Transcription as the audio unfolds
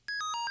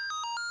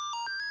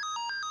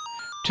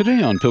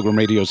Today on Pilgrim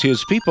Radio's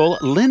His People,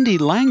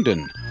 Lynde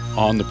Langdon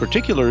on the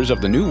particulars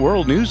of the New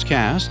World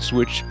newscasts,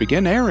 which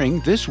begin airing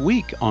this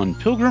week on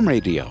Pilgrim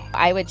Radio.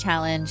 I would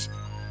challenge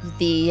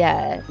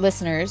the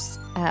listeners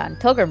on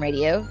Pilgrim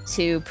Radio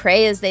to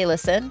pray as they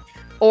listen,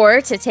 or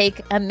to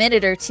take a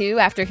minute or two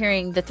after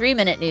hearing the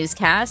 3-minute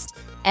newscast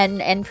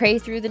and pray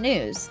through the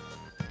news.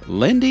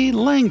 Lynde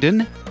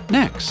Langdon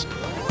next.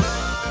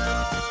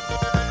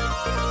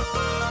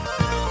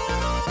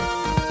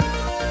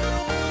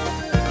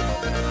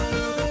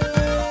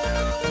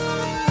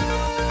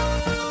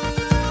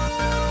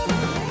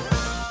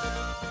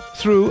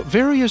 Through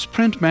various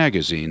print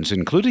magazines,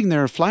 including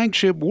their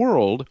flagship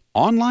World,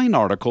 online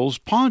articles,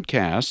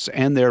 podcasts,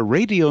 and their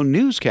radio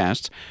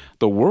newscasts,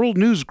 the World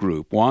News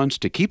Group wants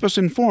to keep us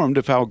informed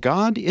of how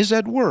God is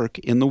at work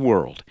in the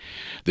world.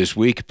 This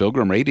week,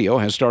 Pilgrim Radio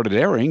has started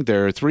airing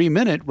their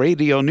 3-minute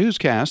radio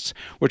newscasts,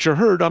 which are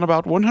heard on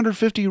about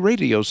 150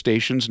 radio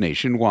stations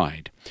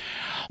nationwide.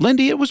 Lynde,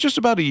 it was just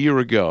about a year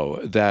ago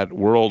that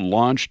World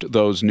launched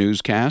those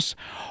newscasts.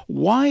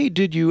 Why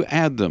did you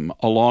add them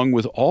along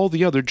with all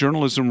the other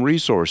journalism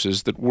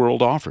resources that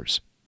World offers?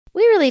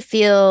 We really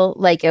feel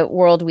like at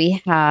World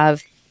we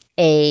have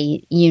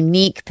a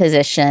unique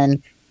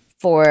position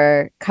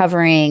for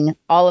covering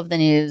all of the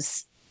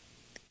news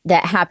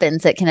that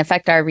happens that can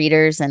affect our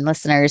readers and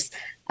listeners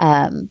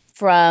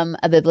from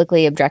a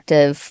biblically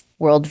objective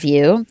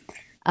worldview.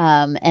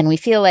 And we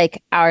feel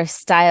like our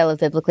style of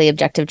biblically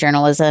objective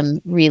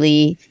journalism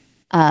really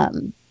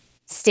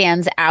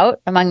stands out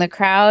among the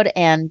crowd,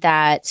 and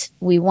that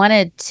we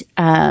wanted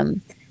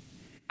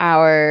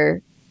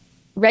our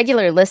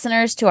regular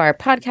listeners to our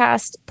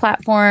podcast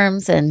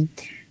platforms and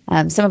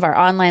some of our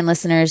online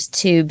listeners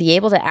to be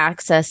able to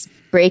access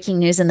breaking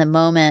news in the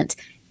moment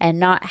and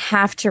not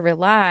have to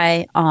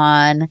rely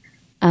on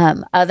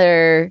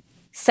other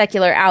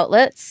secular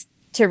outlets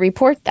to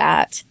report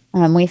that.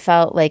 We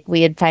felt like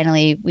we'd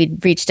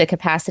reached a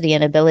capacity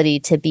and ability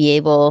to be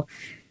able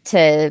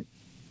to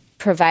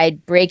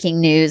provide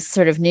breaking news,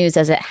 sort of news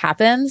as it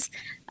happens,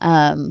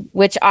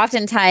 which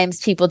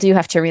oftentimes people do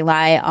have to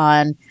rely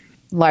on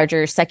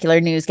larger secular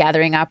news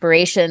gathering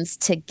operations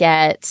to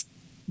get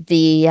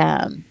the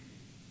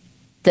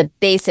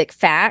basic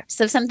facts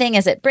of something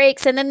as it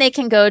breaks, and then they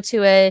can go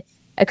to a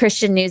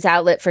Christian news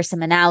outlet for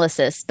some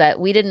analysis.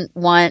 But we didn't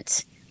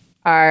want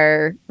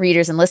our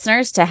readers and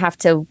listeners to have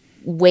to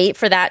wait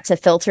for that to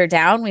filter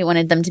down. We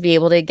wanted them to be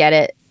able to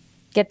get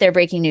their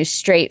breaking news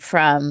straight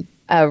from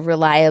a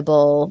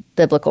reliable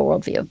biblical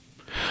worldview.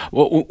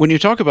 Well, when you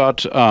talk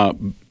about, I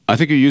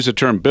think you use the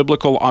term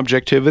biblical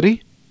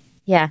objectivity.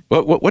 Yeah.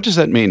 What does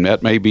that mean?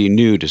 That may be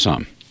new to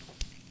some.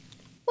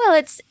 Well,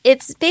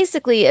 it's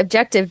basically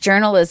objective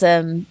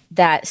journalism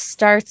that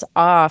starts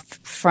off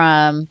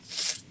from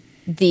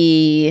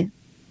the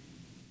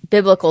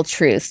biblical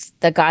truths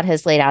that God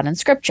has laid out in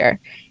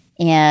Scripture.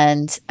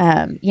 And,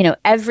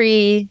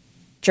 every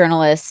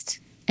journalist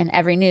and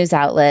every news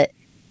outlet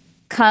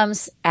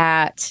comes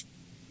at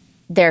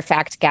their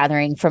fact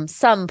gathering from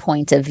some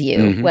point of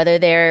view, whether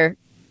they're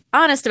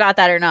honest about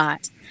that or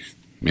not.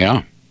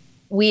 Yeah.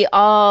 We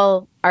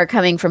all are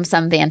coming from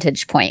some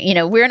vantage point.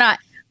 We're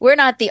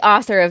not the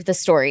author of the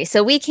story,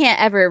 so we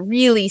can't ever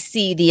really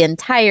see the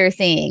entire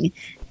thing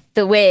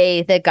the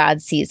way that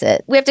God sees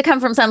it. We have to come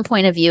from some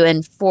point of view,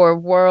 and for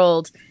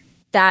World,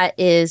 that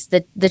is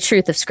the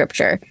truth of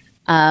Scripture.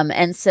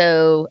 And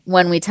so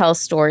when we tell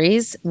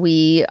stories,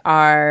 we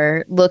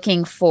are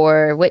looking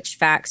for which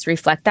facts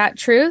reflect that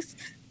truth,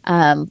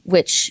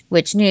 which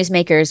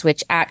newsmakers,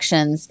 which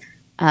actions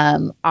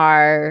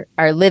are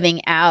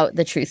living out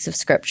the truths of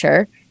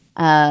Scripture,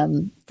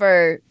 and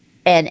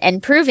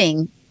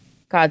proving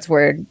God's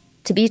word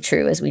to be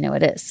true as we know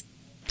it is.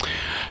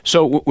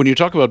 So when you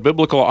talk about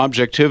biblical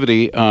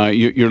objectivity,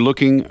 you're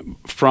looking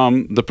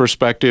from the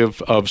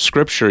perspective of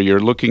Scripture. You're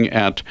looking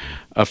at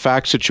a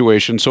fact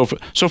situation. So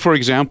for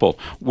example,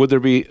 would there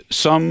be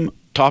some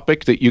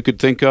topic that you could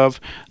think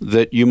of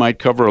that you might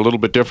cover a little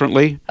bit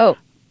differently? Oh,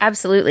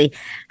 absolutely.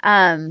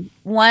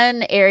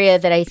 One area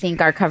that I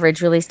think our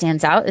coverage really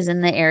stands out is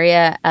in the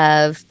area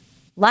of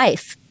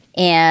life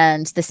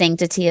and the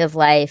sanctity of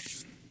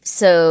life.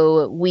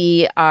 So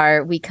we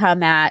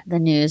come at the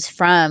news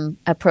from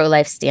a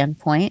pro-life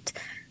standpoint.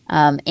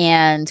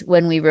 And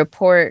when we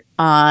report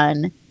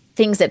on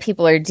things that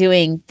people are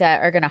doing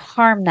that are going to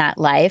harm that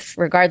life,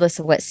 regardless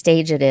of what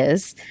stage it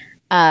is,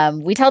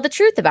 we tell the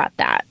truth about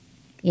that,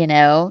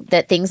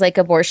 that things like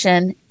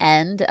abortion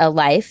end a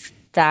life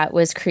that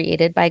was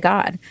created by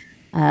God.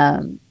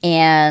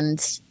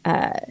 And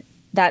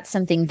that's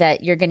something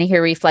that you're going to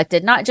hear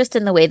reflected, not just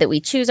in the way that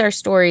we choose our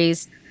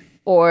stories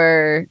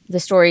or the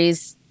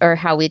stories or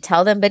how we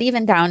tell them, but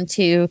even down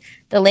to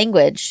the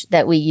language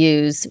that we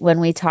use when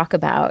we talk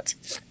about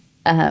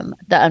the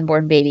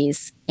unborn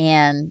babies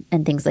and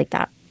things like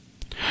that.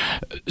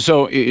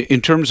 So in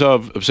terms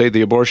of, say,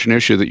 the abortion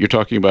issue that you're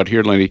talking about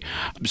here, Lynde,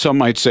 some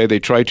might say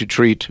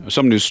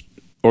some news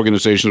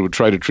organizations would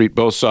try to treat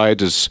both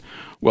sides as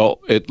well,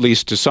 at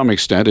least to some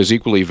extent, is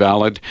equally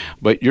valid.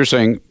 But you're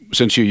saying,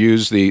 since you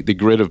use the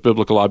grid of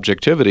biblical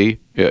objectivity,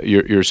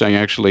 you're saying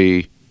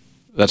actually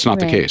that's not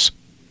the case.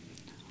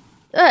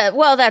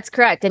 Well, that's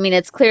correct. I mean,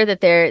 it's clear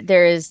that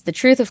there is the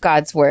truth of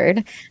God's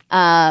word.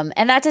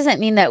 And that doesn't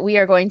mean that we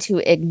are going to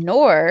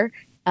ignore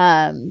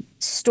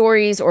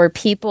stories or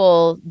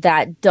people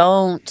that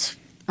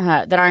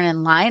that aren't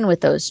in line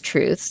with those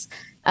truths.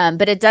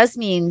 But it does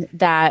mean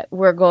that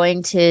we're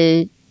going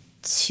to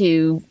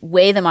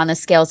weigh them on the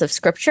scales of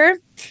Scripture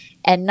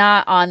and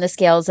not on the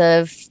scales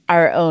of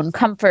our own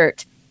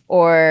comfort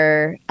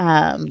or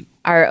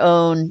our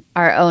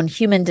own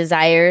human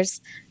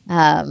desires.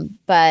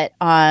 But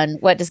on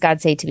what does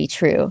God say to be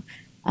true?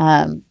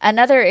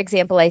 Another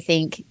example, I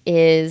think,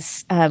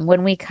 is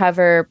when we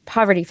cover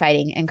poverty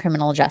fighting and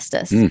criminal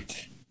justice.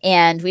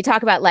 And we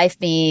talk about life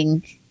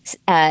being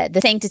the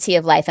sanctity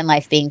of life and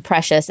life being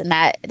precious, and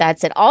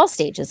that's at all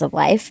stages of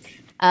life.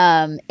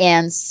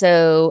 And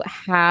so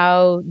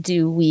how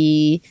do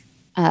we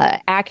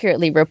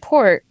accurately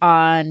report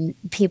on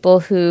people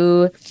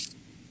who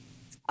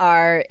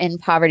are in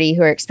poverty,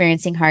 who are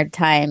experiencing hard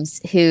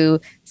times, who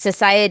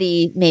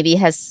society maybe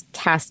has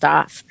cast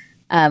off?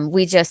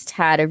 We just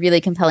had a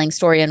really compelling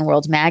story in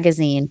World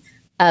Magazine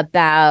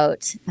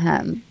about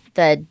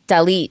the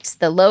Dalits,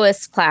 the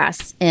lowest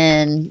class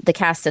in the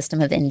caste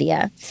system of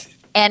India,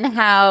 and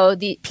how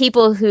the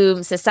people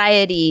whom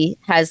society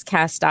has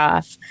cast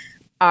off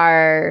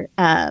are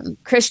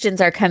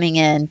Christians are coming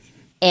in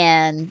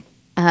and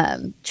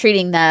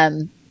treating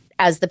them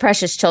as the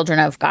precious children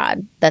of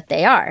God that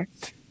they are,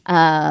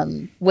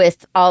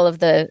 with all of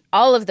the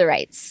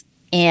rights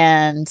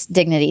and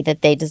dignity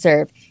that they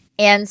deserve.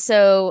 And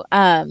so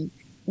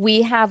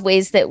we have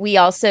ways that we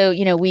also,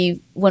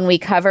 when we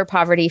cover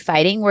poverty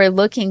fighting, we're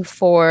looking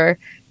for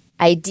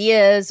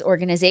ideas,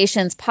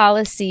 organizations,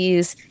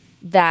 policies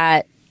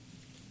that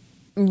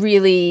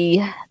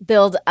really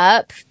build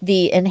up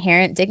the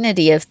inherent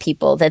dignity of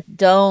people, that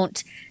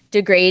don't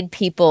degrade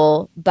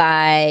people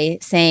by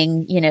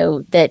saying,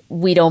 that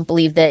we don't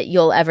believe that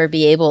you'll ever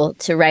be able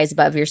to rise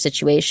above your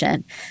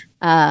situation,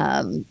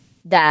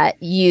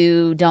 that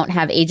you don't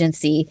have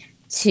agency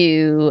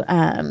to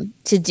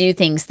do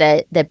things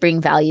that bring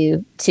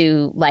value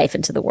to life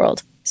and to the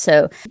world.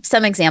 So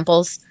some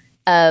examples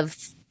of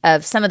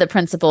some of the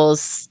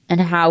principles and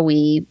how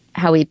we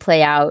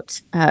play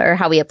out or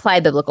how we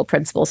apply biblical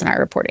principles in our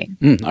reporting.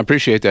 I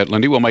appreciate that,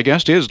 Lynde. Well, my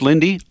guest is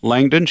Lynde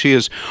Langdon. She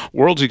is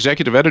World's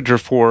Executive Editor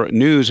for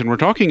News, and we're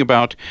talking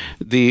about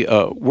the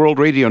World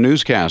Radio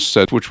newscasts,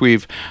 which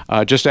we've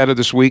just added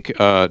this week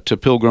to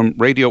Pilgrim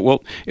Radio.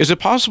 Well, is it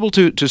possible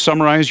to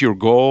summarize your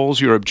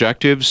goals, your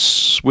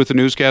objectives with the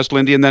newscast,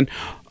 Lynde? And then,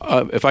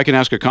 if I can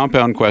ask a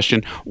compound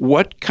question,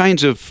 what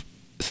kinds of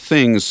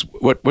things,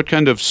 what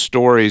kind of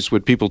stories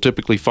would people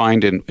typically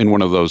find in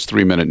one of those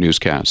 3-minute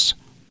newscasts?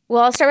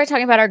 Well, I'll start by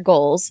talking about our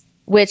goals,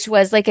 which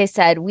was, like I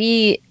said,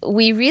 we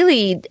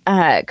really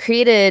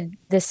created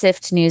the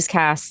SIFT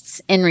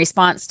newscasts in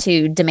response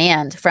to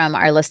demand from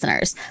our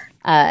listeners.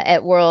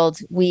 At World,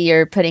 we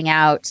are putting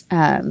out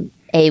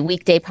a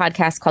weekday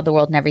podcast called The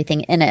World and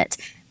Everything in It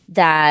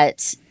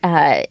that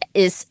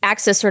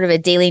acts as sort of a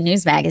daily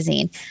news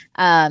magazine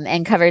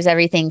and covers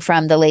everything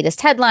from the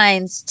latest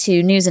headlines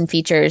to news and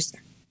features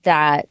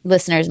that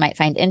listeners might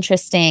find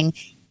interesting.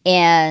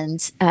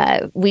 And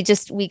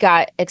we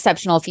got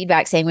exceptional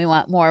feedback saying we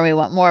want more. We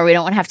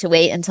don't want to have to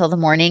wait until the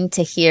morning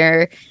to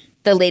hear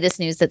the latest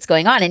news that's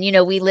going on. And,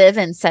 we live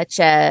in such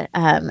a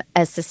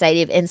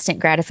society of instant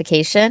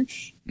gratification,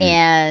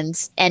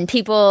 and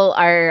people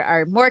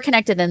are more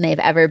connected than they've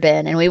ever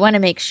been. And we want to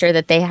make sure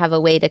that they have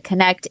a way to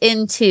connect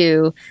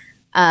into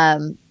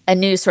a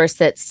news source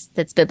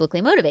that's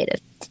biblically motivated.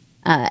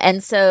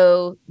 And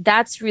so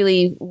that's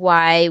really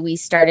why we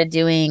started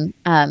doing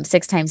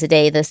 6 times a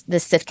day this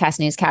SIFTcast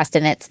newscast,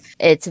 and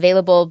it's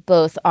available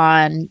both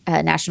on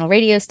national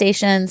radio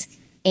stations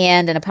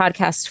and in a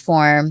podcast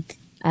form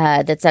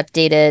that's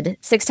updated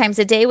 6 times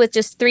a day with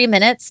just 3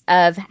 minutes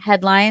of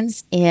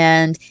headlines.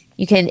 And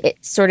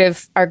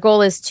our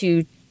goal is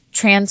to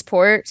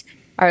transport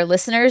our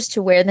listeners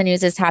to where the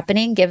news is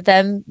happening, give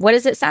them, what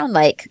does it sound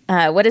like?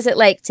 What is it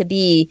like to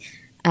be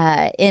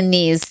in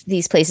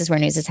these places where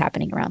news is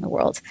happening around the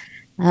world?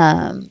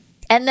 And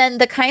then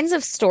the kinds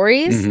of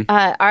stories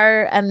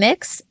are a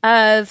mix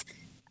of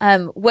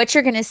what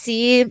you're going to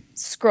see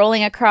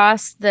scrolling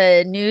across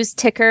the news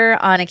ticker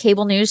on a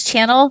cable news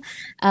channel.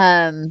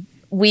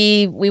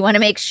 We want to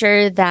make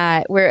sure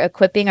that we're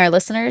equipping our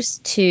listeners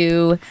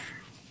to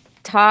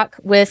talk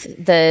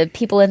with the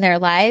people in their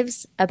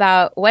lives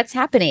about what's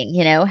happening.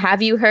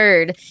 Have you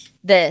heard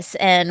this?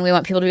 And we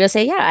want people to go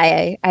say,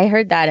 yeah, I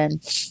heard that.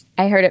 And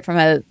I heard it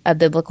from a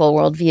biblical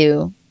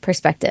worldview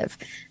perspective.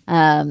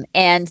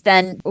 And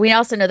then we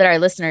also know that our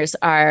listeners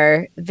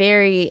are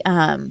very,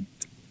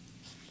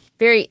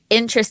 very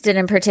interested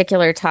in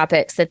particular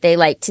topics that they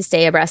like to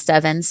stay abreast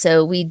of. And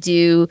so we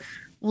do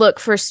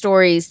look for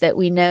stories that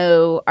we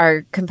know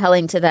are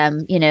compelling to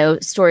them,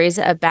 stories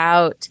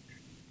about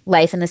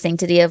life and the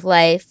sanctity of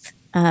life,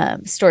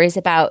 stories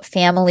about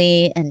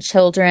family and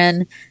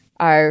children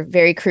are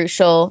very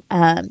crucial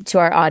to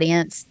our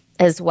audience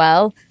as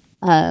well.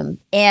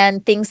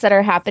 And things that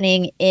are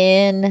happening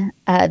in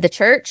the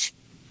church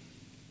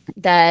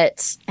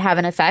that have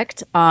an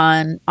effect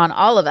on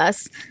all of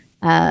us,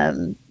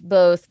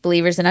 both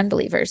believers and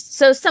unbelievers.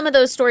 So some of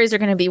those stories are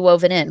going to be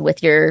woven in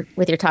with your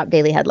top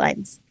daily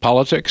headlines.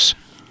 Politics?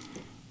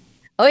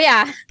 Oh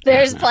yeah,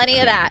 there's plenty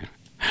of that.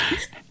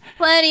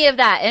 Plenty of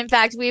that. In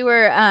fact, we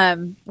were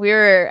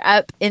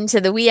up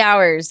into the wee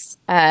hours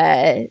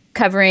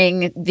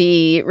covering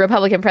the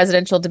Republican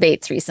presidential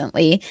debates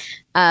recently.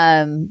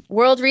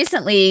 World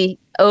recently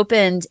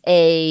opened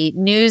a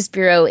news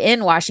bureau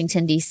in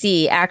Washington,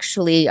 D.C.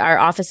 Actually, our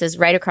office is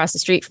right across the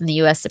street from the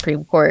U.S.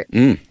 Supreme Court.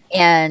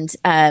 And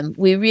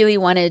we really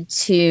wanted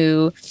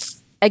to,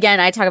 again,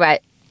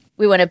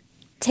 we want to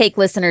take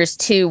listeners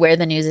to where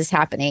the news is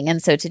happening.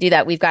 And so to do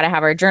that, we've got to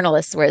have our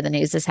journalists where the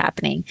news is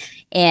happening.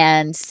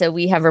 And so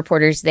we have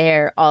reporters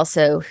there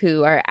also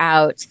who are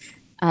out,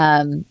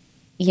 talking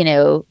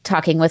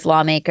with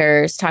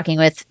lawmakers, talking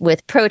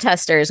with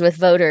protesters, with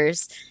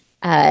voters,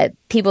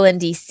 people in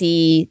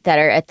DC that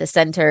are at the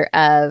center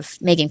of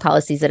making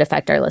policies that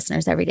affect our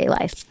listeners' everyday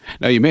life.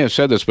 Now, you may have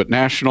said this, but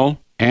national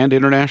and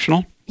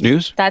international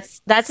news?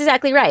 That's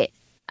exactly right.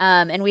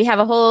 And we have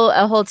a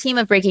whole team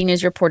of breaking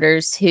news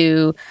reporters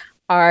who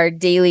are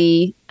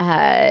daily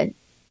and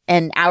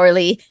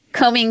hourly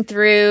combing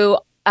through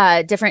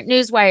different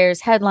news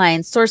wires,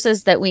 headlines,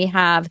 sources that we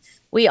have.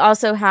 We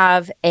also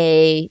have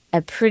a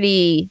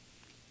pretty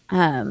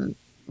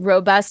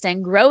robust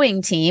and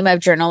growing team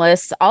of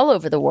journalists all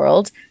over the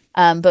world,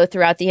 both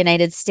throughout the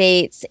United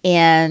States,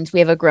 and we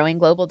have a growing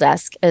global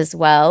desk as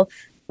well.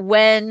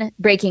 When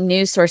breaking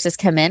news sources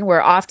come in, we're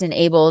often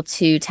able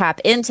to tap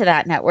into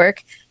that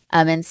network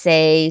and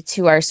say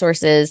to our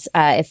sources,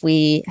 if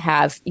we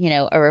have,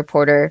 a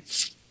reporter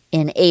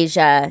in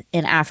Asia,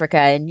 in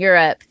Africa, in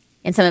Europe,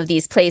 in some of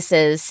these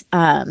places,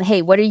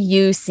 hey, what are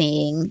you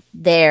seeing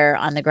there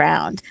on the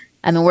ground?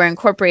 I mean, we're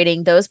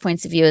incorporating those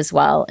points of view as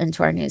well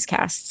into our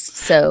newscasts.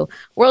 So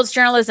World's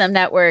Journalism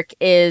Network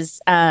is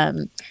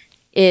broader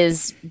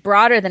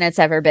than it's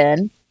ever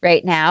been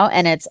right now.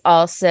 And it's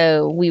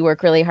also, we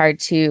work really hard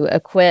to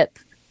equip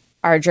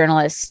our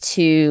journalists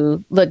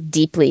to look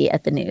deeply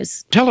at the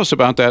news. Tell us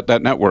about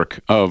that network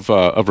of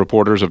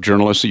reporters, of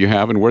journalists that you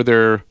have, and where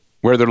they're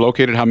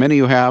located, how many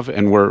you have,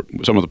 and where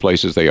some of the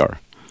places they are.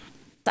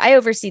 I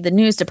oversee the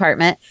news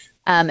department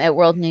at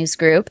World News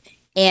Group,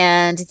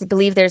 and I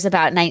believe there's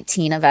about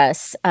 19 of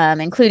us,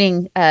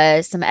 including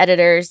some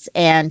editors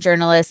and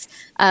journalists.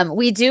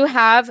 We do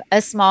have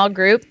a small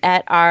group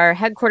at our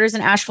headquarters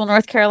in Asheville,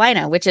 North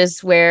Carolina, which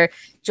is where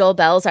Joel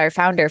Bells, our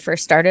founder,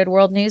 first started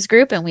World News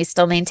Group, and we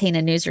still maintain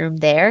a newsroom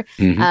there.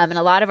 And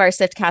a lot of our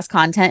Siftcast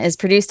content is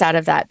produced out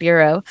of that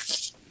bureau.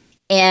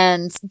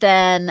 And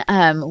then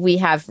we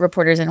have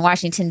reporters in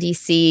Washington,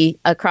 D.C.,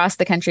 across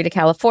the country to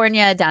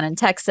California, down in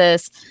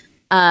Texas.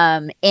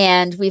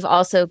 And we've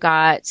also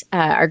got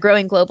our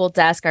growing global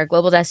desk. Our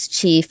global desk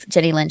chief,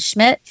 Jenny Lynn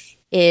Schmidt,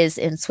 is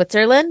in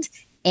Switzerland.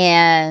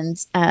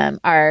 And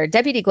our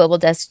deputy global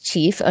desk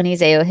chief,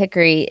 Onizeo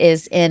Hickory,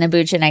 is in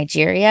Abuja,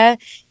 Nigeria.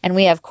 And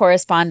we have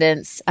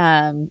correspondents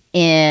in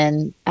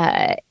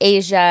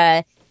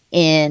Asia,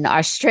 in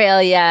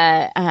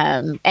Australia.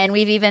 And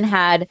we've even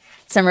had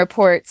some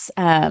reports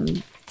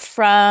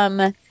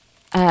from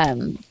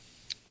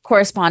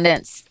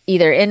correspondents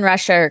either in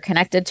Russia or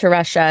connected to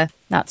Russia,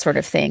 that sort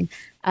of thing.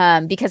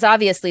 Because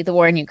obviously the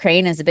war in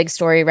Ukraine is a big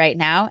story right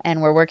now,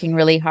 and we're working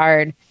really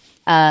hard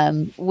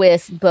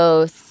with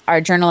both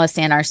our journalists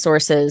and our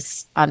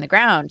sources on the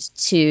ground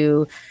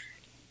to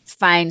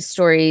find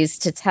stories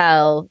to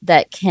tell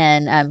that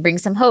can bring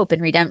some hope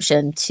and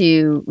redemption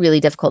to really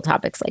difficult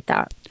topics like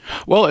that.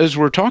 Well, as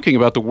we're talking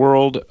about the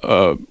World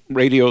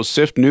Radio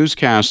SIFT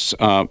newscasts,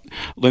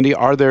 Lynde,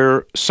 are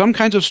there some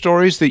kinds of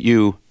stories that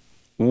you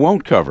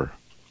won't cover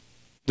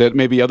that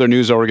maybe other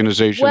news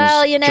organizations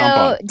jump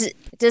on?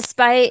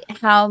 Despite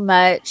how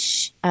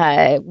much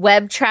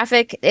web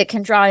traffic it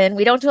can draw in,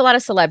 we don't do a lot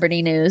of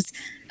celebrity news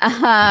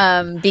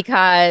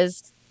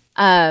because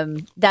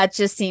that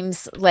just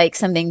seems like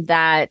something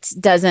that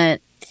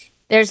doesn't.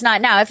 There's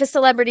not now. If a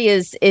celebrity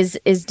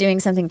is doing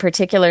something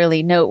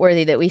particularly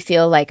noteworthy that we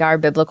feel like our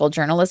biblical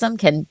journalism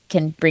can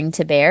bring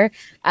to bear.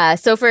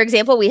 So, for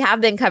example, we have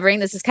been covering.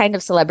 This is kind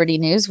of celebrity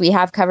news. We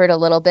have covered a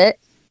little bit.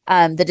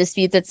 The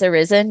dispute that's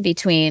arisen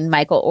between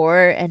Michael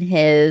Oher and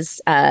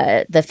his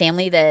the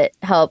family that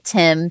helped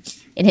him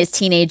in his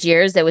teenage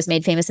years, that was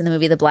made famous in the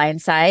movie The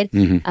Blind Side,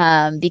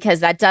 because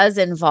that does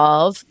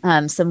involve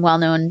some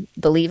well-known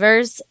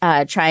believers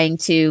trying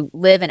to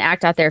live and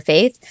act out their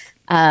faith.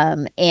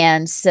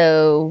 And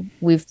so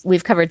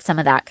we've covered some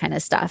of that kind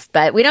of stuff,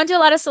 but we don't do a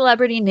lot of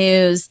celebrity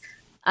news.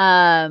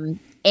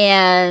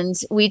 And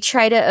we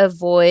try to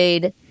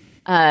avoid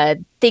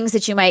things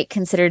that you might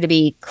consider to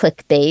be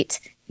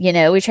clickbait. You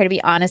know, we try to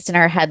be honest in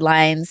our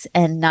headlines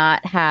and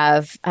not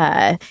have,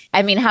 how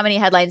many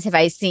headlines have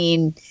I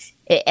seen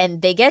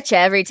and they get you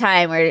every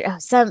time, where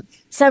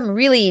some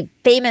really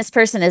famous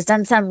person has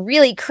done some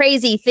really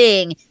crazy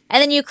thing,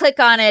 and then you click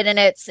on it and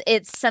it's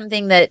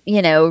something that,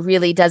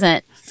 really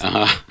doesn't.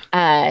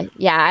 I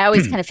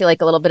always kind of feel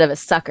like a little bit of a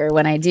sucker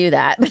when I do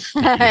that.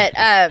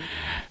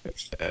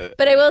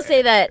 But I will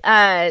say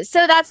that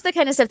so that's the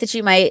kind of stuff that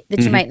you might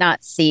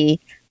not see.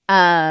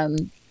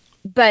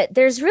 But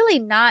there's really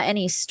not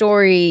any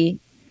story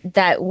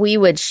that we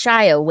would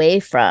shy away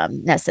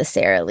from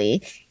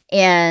necessarily.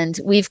 And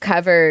we've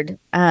covered,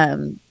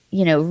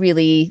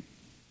 really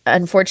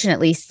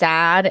unfortunately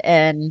sad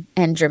and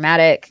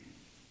dramatic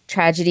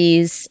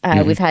tragedies.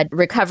 We've had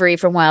recovery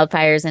from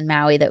wildfires in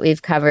Maui that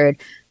we've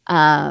covered.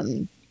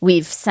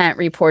 We've sent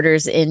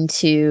reporters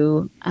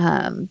into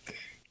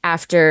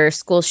after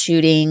school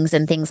shootings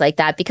and things like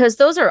that, because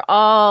those are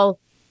all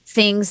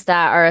things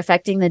that are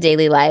affecting the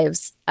daily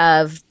lives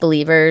of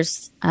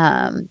believers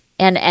and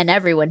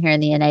everyone here in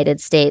the United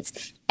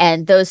States.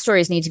 And those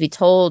stories need to be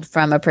told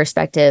from a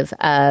perspective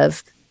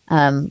of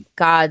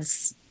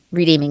God's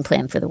redeeming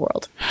plan for the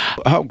world.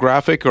 How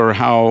graphic or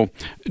how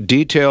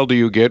detailed do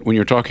you get when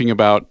you're talking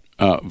about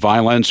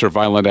violence or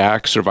violent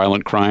acts or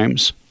violent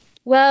crimes?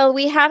 Well,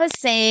 we have a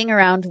saying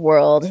around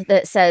world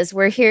that says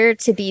we're here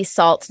to be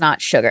salt,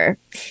 not sugar.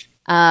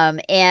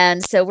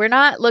 And so we're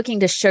not looking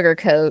to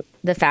sugarcoat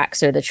the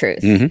facts or the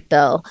truth,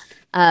 Bill.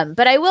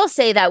 But I will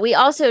say that we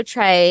also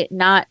try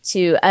not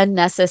to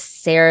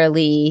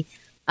unnecessarily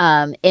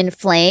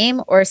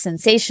inflame or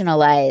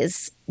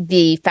sensationalize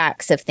the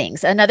facts of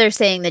things. Another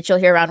saying that you'll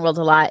hear around world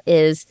a lot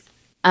is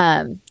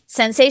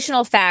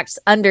sensational facts,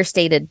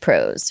 understated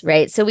prose,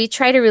 right? So we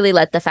try to really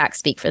let the facts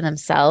speak for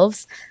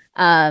themselves.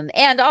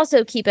 And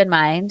also keep in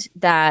mind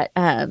that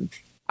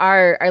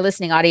our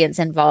listening audience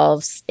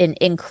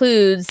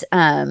includes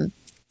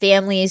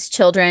families,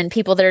 children,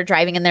 people that are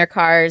driving in their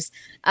cars,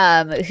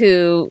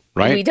 who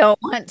we don't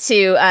want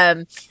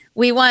to.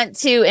 We want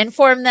to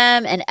inform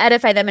them and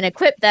edify them and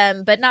equip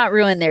them, but not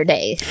ruin their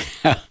day.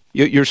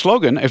 Your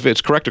slogan, if it's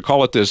correct to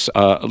call it this,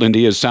 Lynde,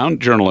 is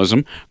sound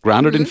journalism,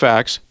 grounded in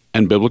facts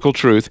and biblical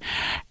truth.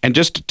 And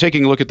just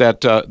taking a look at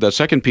that, the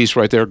second piece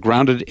right there,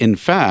 grounded in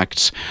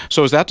facts.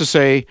 So is that to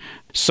say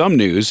some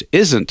news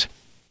isn't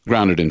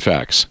grounded in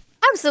facts?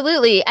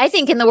 Absolutely. I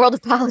think in the world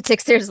of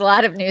politics, there's a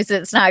lot of news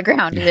that's not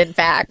grounded in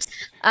fact.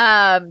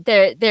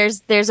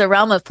 There's a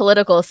realm of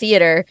political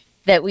theater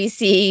that we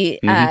see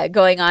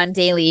going on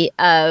daily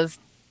and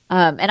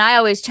I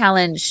always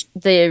challenge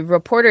the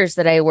reporters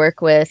that I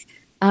work with.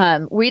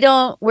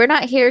 We're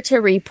not here to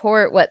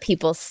report what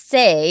people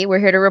say. We're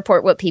here to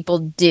report what people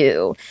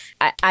do.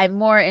 I'm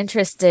more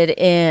interested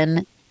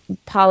in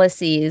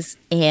policies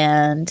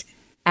and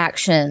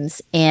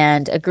actions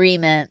and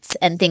agreements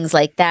and things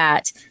like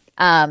that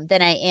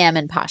than I am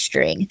in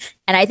posturing.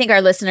 And I think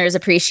our listeners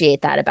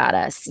appreciate that about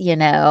us.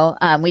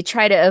 We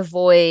try to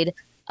avoid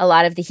a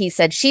lot of the he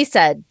said, she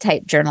said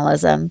type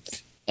journalism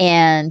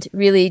and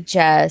really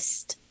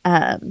just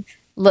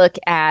look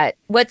at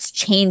what's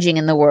changing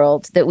in the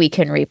world that we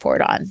can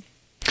report on.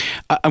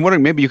 I'm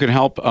wondering, maybe you can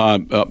help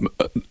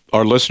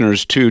our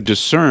listeners to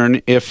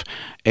discern if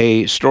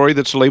a story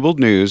that's labeled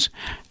news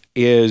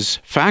is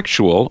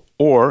factual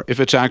or if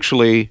it's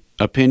actually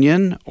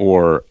opinion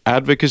or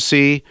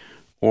advocacy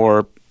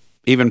or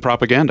even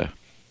propaganda.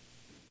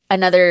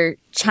 Another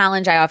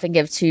challenge I often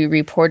give to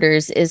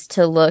reporters is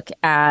to look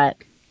at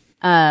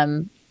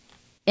in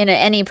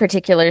any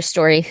particular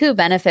story, who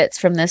benefits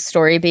from this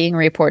story being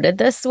reported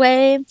this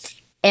way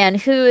and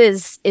who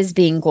is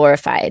being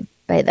glorified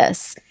by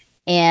this.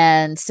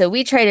 And so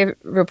we try to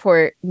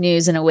report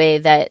news in a way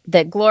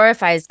that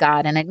glorifies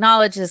God and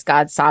acknowledges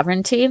God's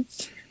sovereignty.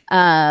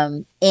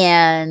 And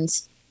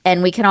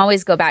we can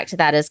always go back to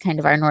that as kind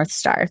of our North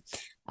Star.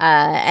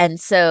 And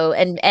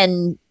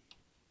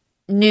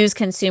news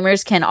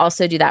consumers can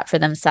also do that for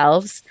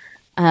themselves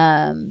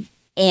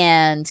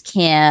and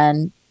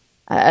can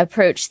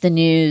approach the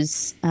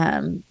news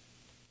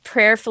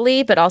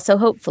prayerfully, but also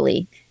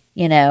hopefully,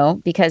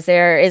 because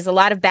there is a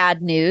lot of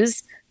bad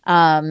news.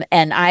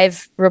 And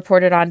I've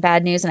reported on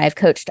bad news and I've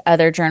coached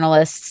other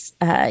journalists,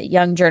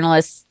 young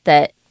journalists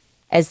that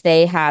as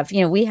they have,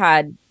 we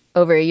had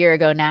over a year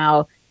ago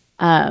now,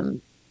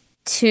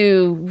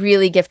 2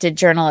 really gifted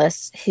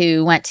journalists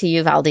who went to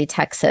Uvalde,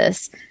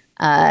 Texas,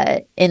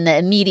 in the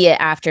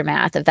immediate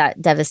aftermath of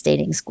that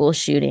devastating school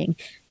shooting,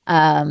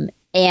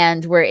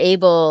 and were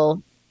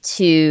able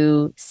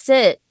to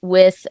sit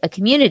with a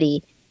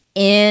community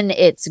in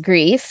its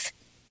grief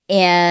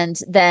and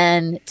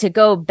then to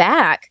go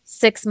back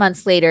 6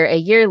 months later, a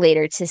year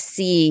later, to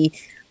see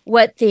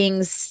what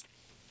things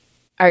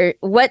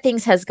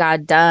has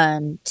God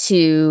done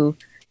to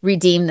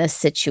redeem this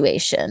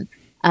situation.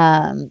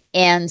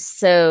 And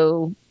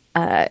so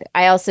I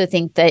also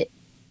think that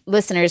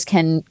listeners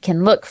can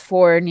look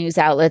for news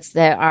outlets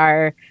that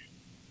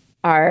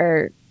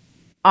are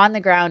on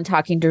the ground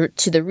talking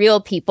to the real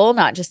people,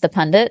 not just the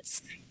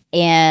pundits,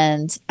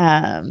 and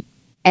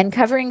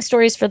covering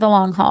stories for the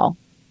long haul,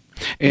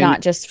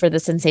 not just for the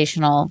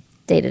sensational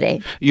day to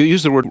day. You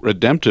use the word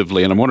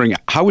redemptively, and I'm wondering,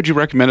 how would you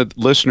recommend that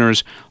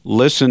listeners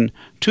listen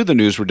to the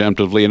news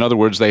redemptively? In other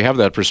words, they have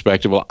that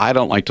perspective, well, I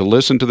don't like to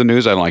listen to the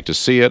news, I don't like to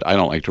see it, I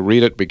don't like to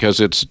read it because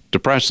it's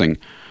depressing.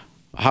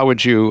 How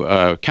would you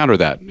counter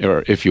that,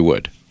 or if you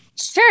would?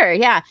 Sure,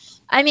 yeah.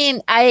 I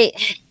mean, I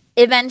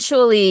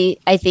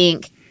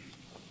think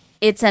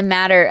it's a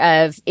matter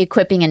of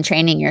equipping and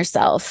training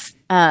yourself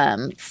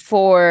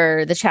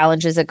for the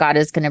challenges that God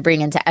is going to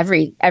bring into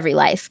every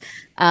life.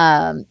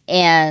 There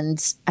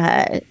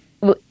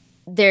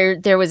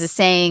was a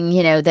saying,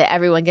 that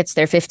everyone gets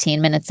their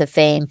 15 minutes of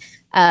fame.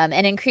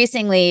 And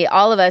increasingly,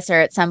 all of us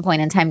are at some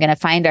point in time going to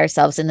find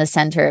ourselves in the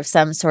center of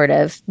some sort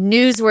of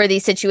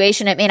newsworthy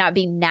situation. It may not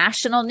be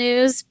national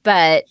news,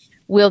 but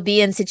we'll be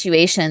in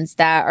situations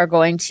that are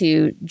going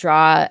to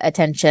draw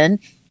attention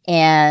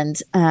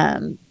and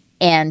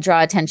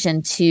draw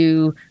attention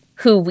to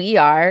who we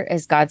are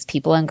as God's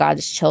people and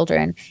God's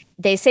children.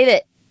 They say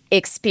that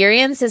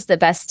experience is the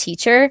best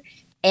teacher.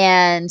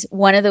 And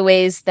one of the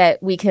ways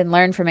that we can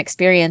learn from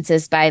experience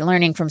is by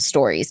learning from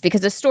stories,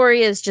 because a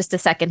story is just a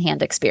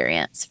secondhand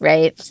experience,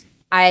 right?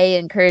 I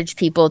encourage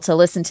people to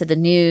listen to the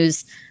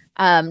news,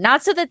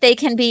 not so that they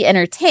can be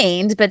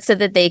entertained, but so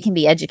that they can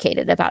be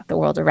educated about the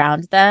world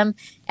around them.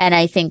 And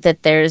I think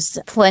that there's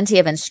plenty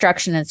of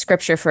instruction in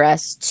Scripture for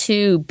us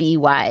to be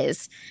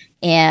wise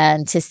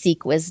and to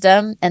seek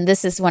wisdom. And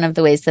this is one of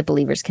the ways that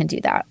believers can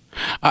do that.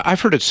 I've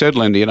heard it said,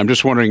 Lynde, and I'm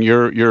just wondering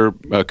your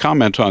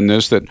comment on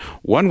this, that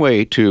one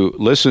way to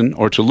listen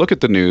or to look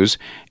at the news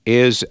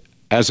is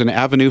as an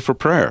avenue for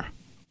prayer.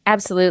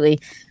 Absolutely.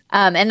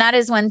 And that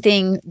is one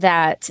thing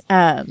that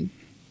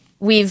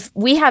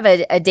we have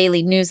a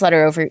daily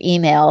newsletter over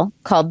email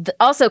called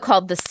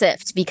the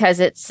Sift, because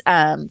it's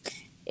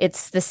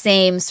the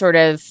same sort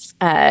of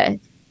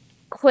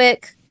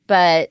quick,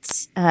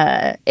 but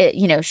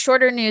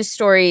shorter news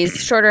stories,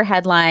 shorter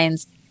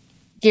headlines,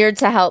 geared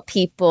to help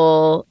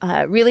people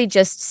really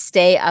just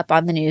stay up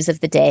on the news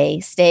of the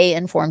day, stay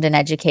informed and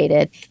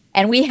educated.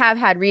 And we have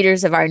had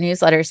readers of our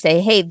newsletter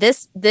say, hey,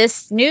 this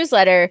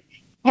newsletter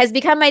has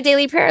become my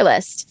daily prayer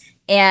list,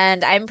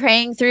 and I'm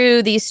praying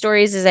through these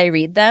stories as I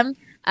read them.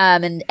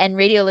 And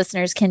radio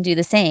listeners can do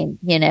the same.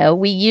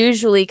 We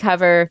usually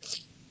cover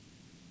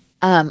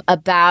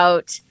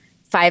about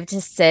 5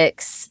 to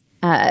 6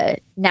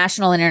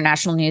 national and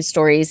international news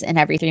stories in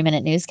every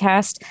 3-minute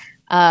newscast.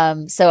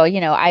 So,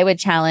 I would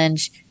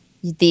challenge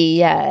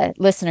the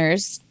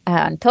listeners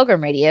on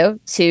Pilgrim Radio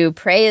to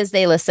pray as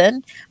they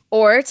listen,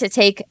 or to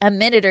take a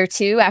minute or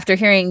two after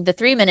hearing the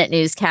 3-minute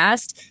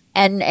newscast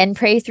and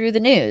pray through the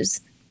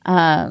news,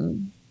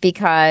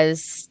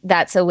 because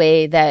that's a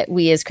way that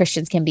we as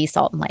Christians can be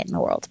salt and light in the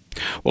world.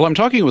 Well, I'm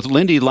talking with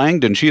Lynde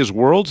Langdon. She is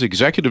World's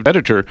Executive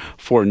Editor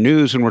for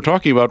News, and we're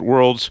talking about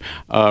World's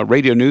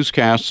radio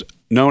newscasts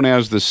known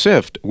as the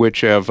SIFT,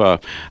 which have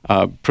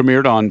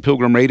premiered on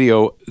Pilgrim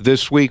Radio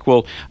this week.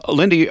 Well,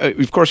 Lynde,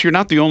 of course, you're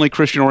not the only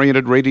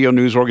Christian-oriented radio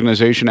news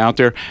organization out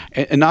there,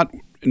 and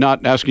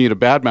not asking you to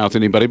badmouth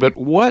anybody, but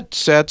what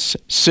sets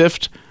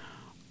SIFT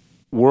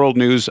World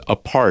News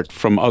apart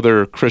from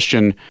other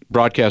Christian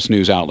broadcast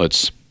news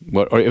outlets,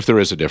 or if there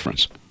is a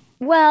difference?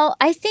 Well,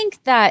 I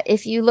think that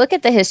if you look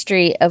at the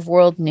history of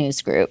World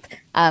News Group,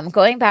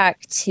 going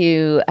back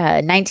to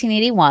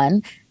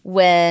 1981,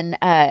 when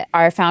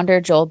our founder,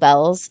 Joel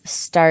Bells,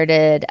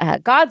 started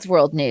God's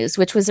World News,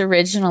 which was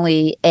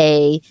originally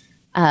a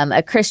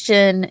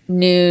Christian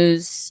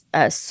news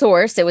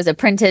source. It was a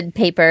printed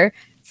paper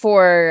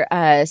for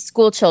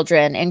school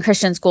children in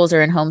Christian schools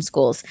or in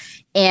homeschools.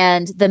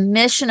 And the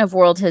mission of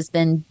World has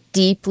been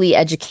deeply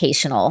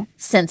educational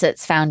since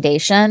its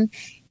foundation.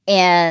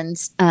 And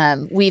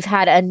we've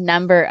had a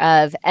number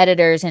of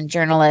editors and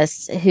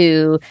journalists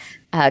who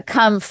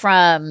come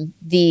from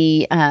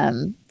the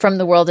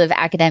world of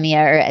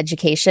academia or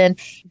education.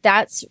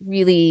 That's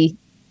really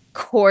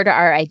core to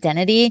our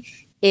identity,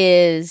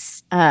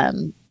 is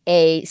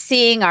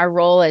seeing our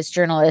role as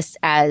journalists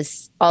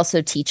as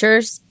also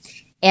teachers.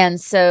 And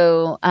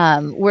so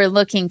we're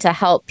looking to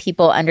help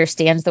people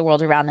understand the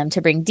world around them,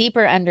 to bring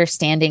deeper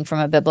understanding from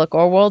a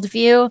biblical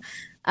worldview.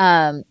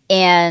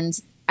 And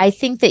I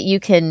think that you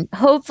can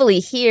hopefully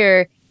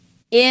hear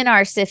in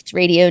our SIFT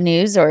radio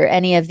news or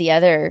any of the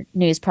other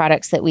news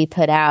products that we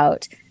put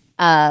out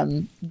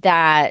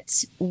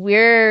that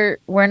we're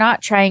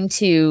not trying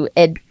to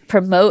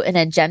promote an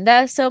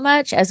agenda so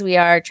much as we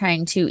are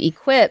trying to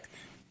equip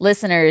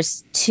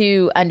listeners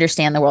to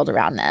understand the world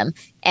around them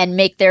and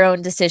make their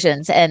own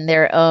decisions and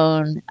their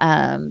own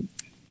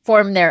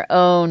form their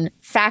own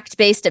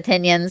fact-based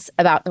opinions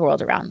about the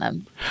world around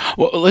them.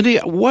 Well, Lynde,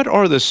 what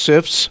are the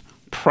SIFT's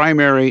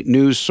primary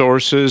news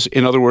sources?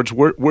 In other words,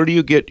 where do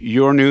you get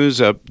your news?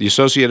 The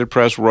Associated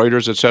Press,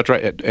 Reuters,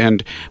 etc.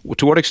 And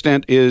to what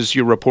extent is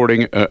your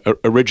reporting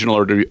original,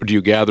 or do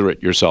you gather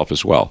it yourself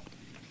as well?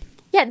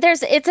 Yeah,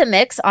 it's a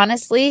mix,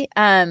 honestly.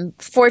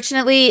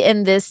 Fortunately,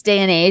 in this day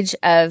and age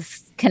of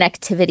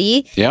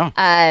connectivity,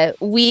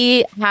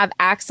 we have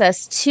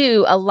access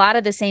to a lot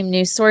of the same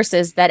news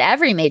sources that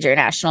every major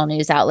national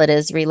news outlet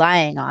is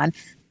relying on.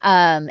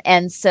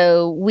 And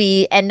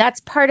that's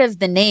part of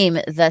the name,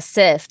 The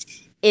Sift,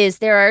 is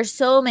there are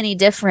so many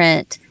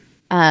different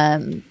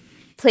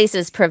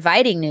places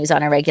providing news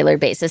on a regular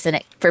basis.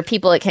 And for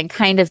people, it can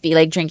kind of be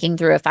like drinking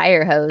through a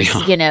fire hose,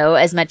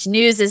 as much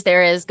news as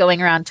there is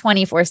going around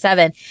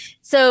 24/7.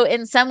 So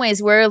in some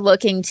ways, we're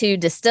looking to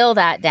distill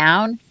that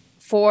down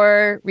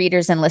for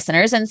readers and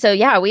listeners. And so,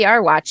 we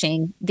are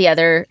watching the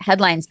other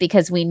headlines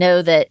because we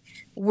know that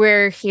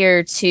we're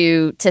here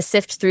to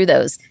sift through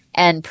those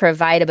and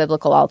provide a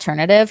biblical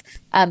alternative.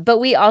 But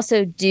we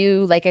also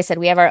do, like I said,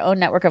 we have our own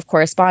network of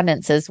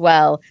correspondents as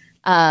well.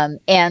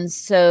 And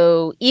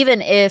so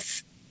even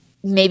if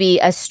maybe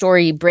a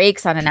story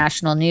breaks on a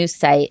national news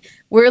site,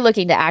 we're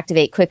looking to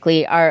activate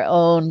quickly our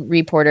own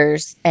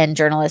reporters and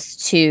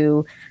journalists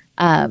to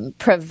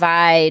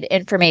provide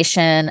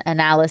information,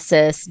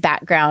 analysis,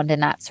 background,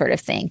 and that sort of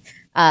thing.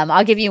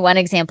 I'll give you one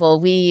example.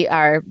 We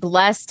are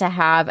blessed to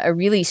have a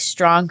really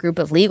strong group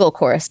of legal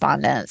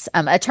correspondents,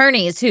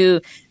 attorneys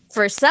who,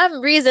 for some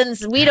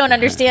reasons we don't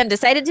understand,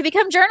 decided to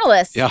become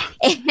journalists. Yeah.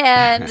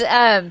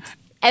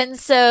 And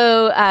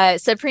so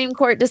Supreme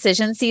Court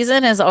decision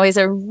season is always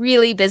a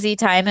really busy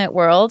time at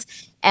World.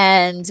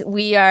 And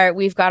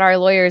we've got our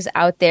lawyers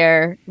out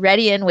there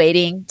ready and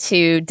waiting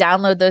to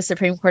download those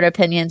Supreme Court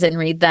opinions and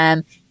read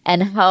them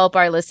and help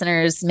our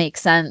listeners make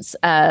sense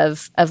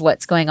of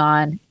what's going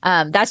on.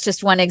 That's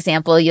just one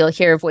example. You'll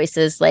hear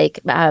voices like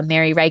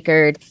Mary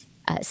Reichard,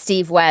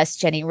 Steve West,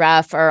 Jenny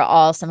Ruff are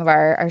all some of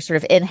our sort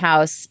of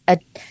in-house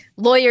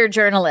lawyer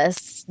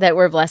journalists that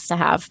we're blessed to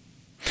have.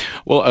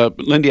 Well,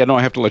 Lynde, I know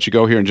I have to let you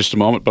go here in just a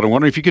moment, but I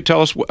wonder if you could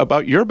tell us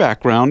about your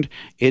background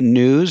in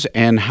news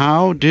and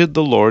how did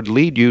the Lord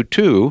lead you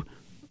to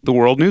the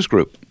World News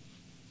Group?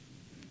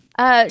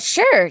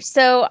 Sure.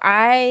 So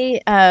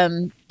I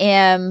am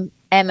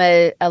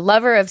a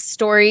lover of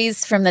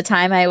stories from the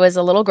time I was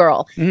a little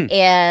girl.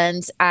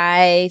 And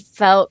I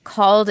felt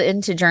called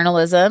into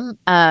journalism,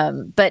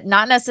 but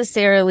not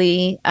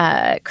necessarily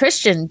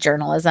Christian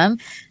journalism.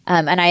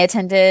 And I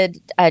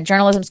attended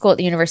journalism school at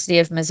the University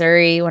of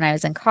Missouri when I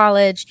was in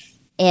college.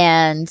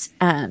 And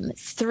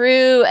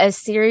through a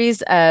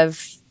series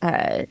of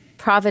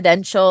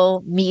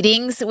providential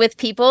meetings with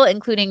people,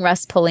 including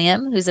Russ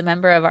Pulliam, who's a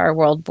member of our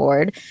World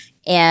Board,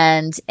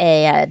 and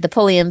the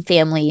Pulliam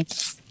family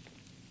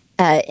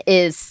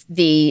is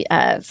the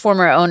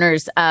former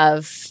owners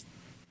of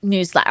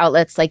news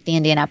outlets like the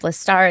Indianapolis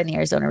Star and the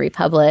Arizona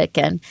Republic,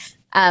 and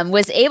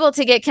was able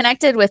to get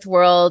connected with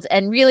World.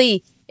 And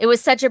really, it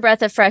was such a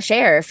breath of fresh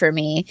air for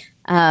me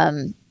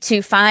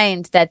to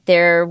find that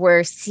there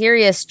were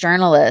serious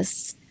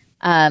journalists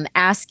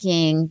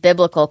asking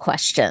biblical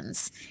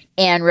questions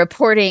and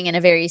reporting in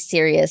a very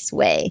serious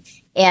way.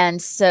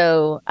 And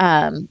so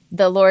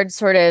the Lord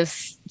sort of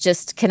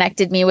just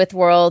connected me with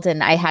World,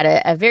 and I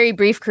had a very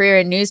brief career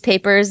in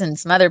newspapers and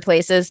some other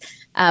places,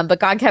 but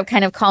God kept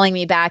kind of calling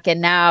me back,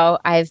 and now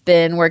I've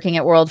been working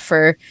at World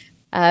for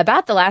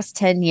about the last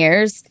 10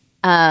 years,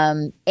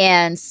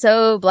 and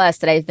so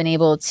blessed that I've been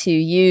able to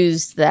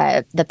use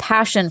the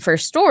passion for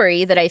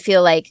story that I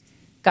feel like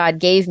God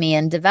gave me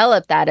and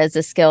develop that as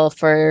a skill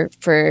for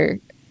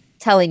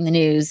telling the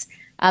news.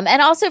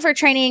 And also for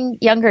training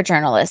younger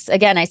journalists.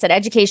 Again, I said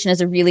education is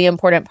a really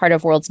important part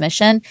of World's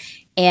mission.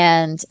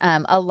 And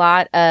a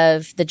lot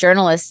of the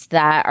journalists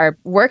that are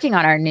working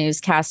on our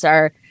newscasts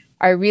are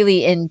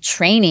really in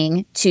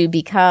training to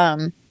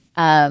become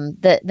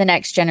the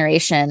next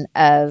generation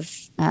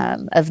of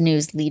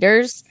news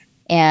leaders.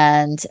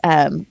 And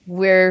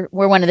we're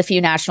one of the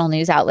few national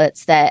news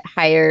outlets that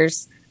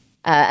hires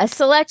a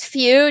select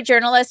few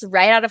journalists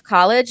right out of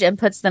college and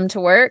puts them to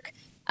work.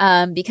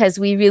 Because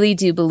we really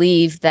do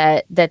believe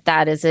that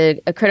is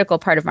a critical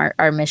part of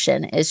our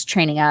mission, is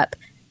training up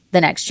the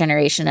next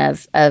generation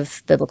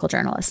of biblical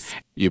journalists.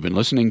 You've been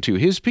listening to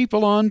His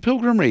People on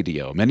Pilgrim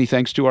Radio. Many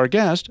thanks to our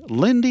guest,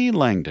 Lynde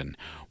Langdon,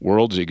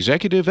 World's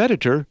Executive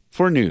Editor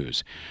for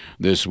News.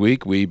 This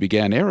week, we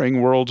began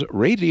airing World's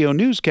radio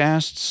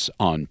newscasts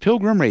on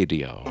Pilgrim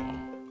Radio.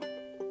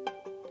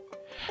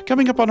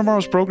 Coming up on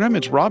tomorrow's program,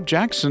 it's Rob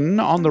Jackson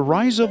on the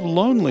rise of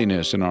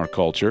loneliness in our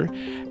culture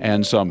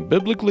and some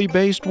biblically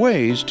based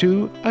ways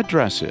to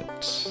address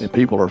it. And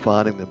people are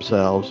finding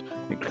themselves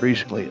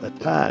increasingly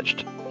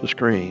attached to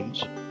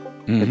screens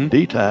and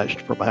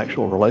detached from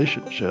actual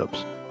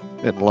relationships.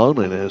 And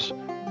loneliness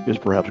is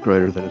perhaps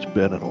greater than it's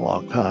been in a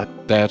long time.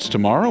 That's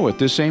tomorrow at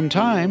this same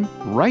time,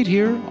 right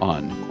here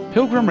on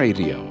Pilgrim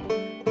Radio.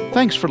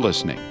 Thanks for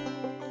listening.